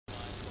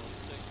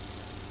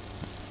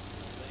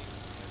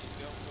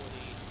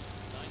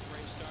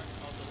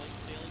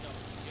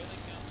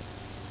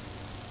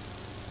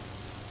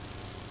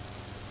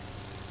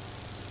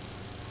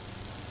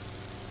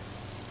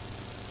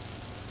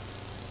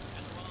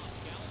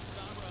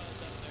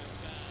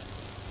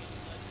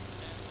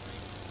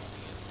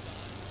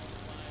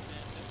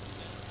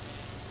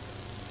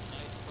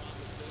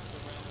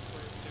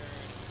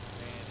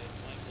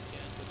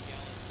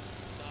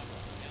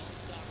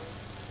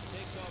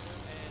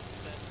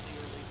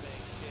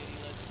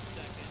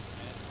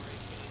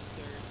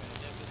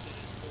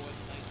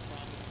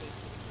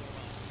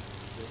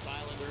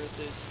Earth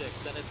is 6.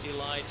 Then it's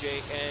Elijah,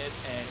 Ed,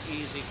 and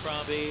Easy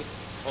Crombie.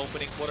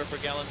 Opening quarter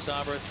for Gallant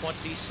Sabra,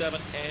 27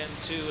 and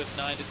 2 at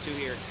 9 to 2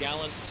 here.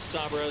 Gallant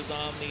Sabra is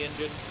on the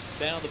engine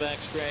down the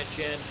backstretch,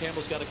 and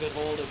Campbell's got a good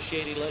hold of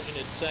Shady Legend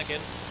in second.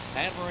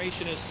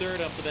 Admiration is third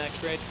up the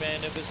backstretch.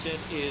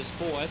 Magnificent is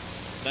fourth.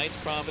 Knight's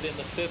Prophet in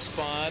the fifth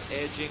spot,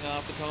 edging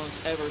off the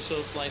cones ever so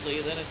slightly.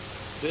 Then it's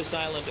This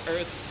Island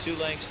Earth, 2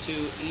 lengths to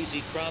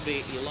Easy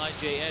Crombie.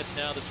 Elijah Ed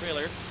now the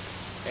trailer.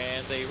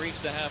 And they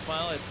reach the half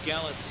mile. It's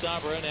Gallant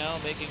Sabra now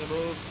making a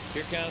move.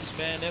 Here comes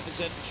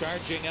Magnificent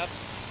charging up.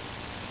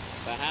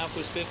 The half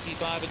was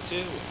 55 and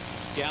 2.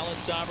 Gallant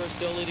Sabra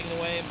still leading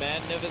the way.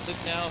 Magnificent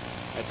now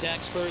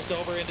attacks first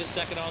over into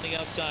second on the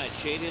outside.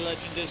 Shady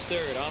Legend is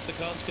third. Off the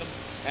cones comes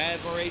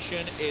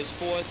Admiration is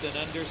fourth, and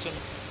under some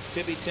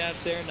tippy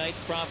taps there,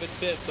 Knight's Prophet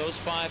fifth. Those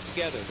 5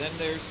 together. Then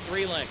there's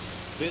 3 lengths.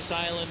 This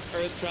Island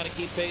Earth trying to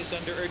keep pace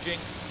under urging.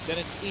 Then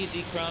it's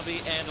Easy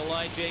Crombie and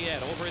Elijah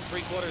Ed. Over in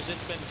 3/4,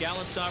 it's been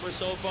Gallant Sabra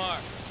so far.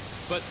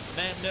 But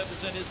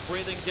Magnificent is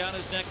breathing down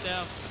his neck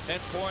now and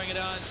pouring it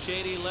on.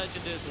 Shady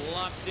Legend is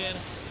locked in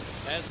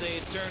as they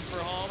turn for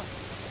home.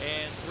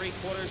 And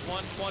 3/4,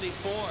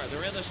 124.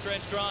 They're in the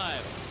stretch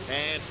drive.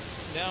 And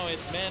now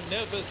it's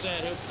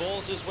Magnificent who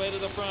pulls his way to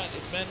the front.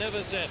 It's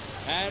Magnificent.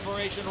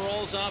 Admiration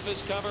rolls off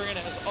his cover and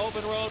has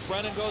open road.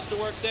 Brennan goes to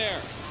work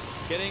there.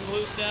 Getting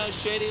loose now,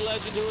 Shady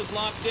Legend, who is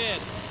locked in.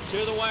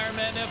 To the wire,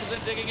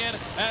 Magnificent digging in.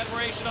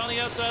 Admiration on the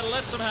outside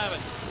lets him have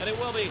it. And it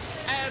will be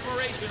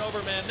Admiration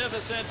over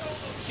Magnificent.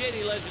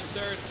 Shady Legend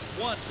third,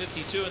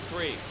 152 and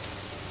 3.